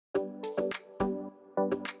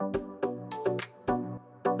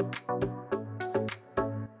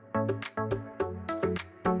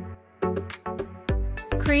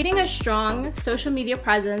Creating a strong social media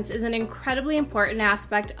presence is an incredibly important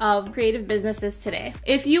aspect of creative businesses today.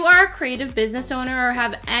 If you are a creative business owner or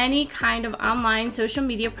have any kind of online social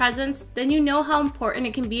media presence, then you know how important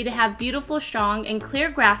it can be to have beautiful, strong, and clear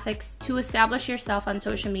graphics to establish yourself on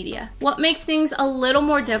social media. What makes things a little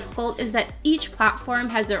more difficult is that each platform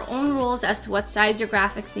has their own rules as to what size your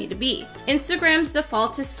graphics need to be. Instagram's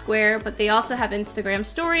default is square, but they also have Instagram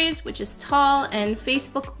stories, which is tall, and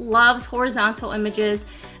Facebook loves horizontal images,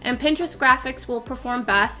 and Pinterest graphics will perform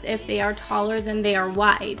best if they are taller than they are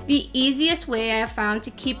wide. The easiest way I have found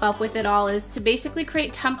to keep up with it all is to basically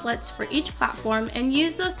create templates for each platform and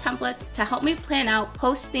use those templates to help me plan out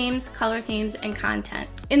post themes, color themes, and content.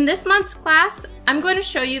 In this month's class, I'm going to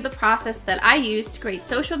show you the process that I use to create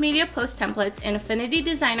social media post templates in Affinity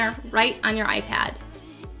Designer right on your iPad.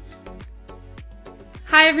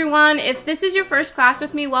 Hi everyone, if this is your first class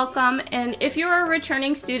with me, welcome, and if you're a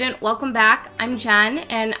returning student, welcome back. I'm Jen,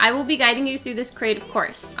 and I will be guiding you through this creative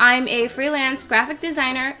course. I'm a freelance graphic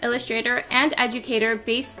designer, illustrator, and educator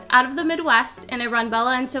based out of the Midwest, and I run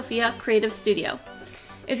Bella and Sophia Creative Studio.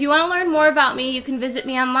 If you want to learn more about me, you can visit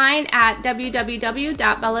me online at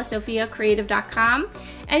www.bellasophiacreative.com,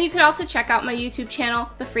 and you can also check out my YouTube channel,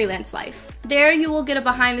 The Freelance Life. There you will get a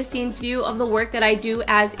behind-the-scenes view of the work that I do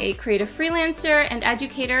as a creative freelancer and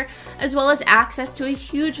educator, as well as access to a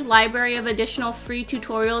huge library of additional free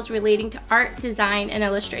tutorials relating to art, design, and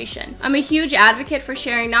illustration. I'm a huge advocate for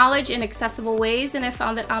sharing knowledge in accessible ways, and I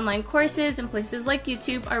found that online courses and places like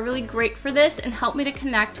YouTube are really great for this and help me to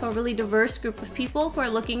connect to a really diverse group of people who are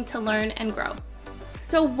looking to learn and grow.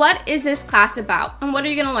 So what is this class about, and what are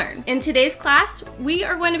you going to learn? In today's class, we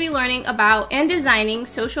are going to be learning about and designing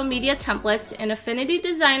social media templates in Affinity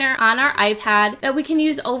Designer on our iPad that we can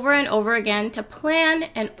use over and over again to plan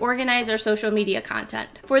and organize our social media content.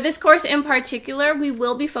 For this course in particular, we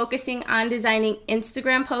will be focusing on designing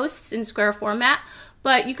Instagram posts in square format,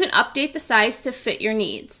 but you can update the size to fit your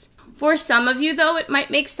needs. For some of you though, it might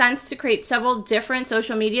make sense to create several different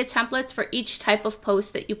social media templates for each type of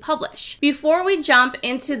post that you publish. Before we jump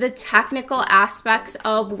into the technical aspects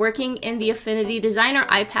of working in the Affinity Designer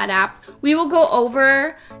iPad app, we will go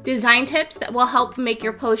over design tips that will help make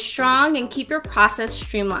your post strong and keep your process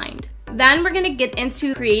streamlined. Then we're going to get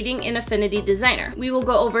into creating in Affinity Designer. We will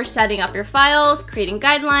go over setting up your files, creating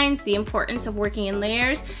guidelines, the importance of working in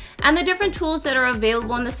layers, and the different tools that are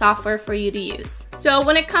available in the software for you to use. So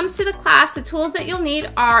when it comes to the class, the tools that you'll need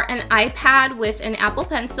are an iPad with an Apple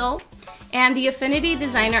Pencil and the Affinity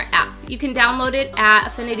Designer app. You can download it at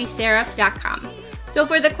affinityserif.com. So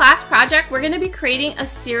for the class project, we're going to be creating a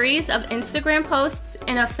series of Instagram posts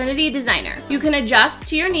in Affinity Designer. You can adjust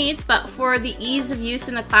to your needs, but for the ease of use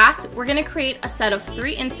in the class, we're going to create a set of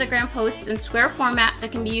 3 Instagram posts in square format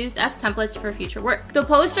that can be used as templates for future work. The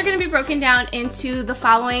posts are going to be broken down into the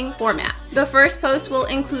following format. The first post will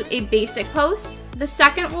include a basic post, the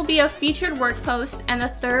second will be a featured work post, and the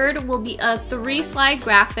third will be a 3-slide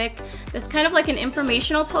graphic that's kind of like an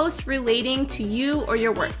informational post relating to you or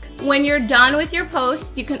your work. When you're done with your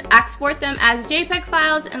posts, you can export them as JPEG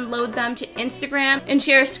files and load them to Instagram and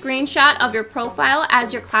share a screenshot of your profile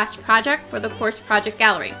as your class project for the course project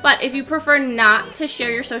gallery. But if you prefer not to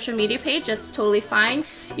share your social media page, that's totally fine.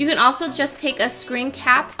 You can also just take a screen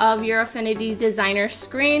cap of your Affinity Designer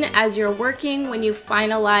screen as you're working when you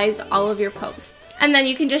finalize all of your posts. And then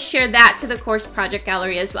you can just share that to the course project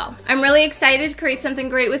gallery as well. I'm really excited to create something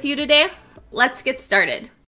great with you today. Let's get started.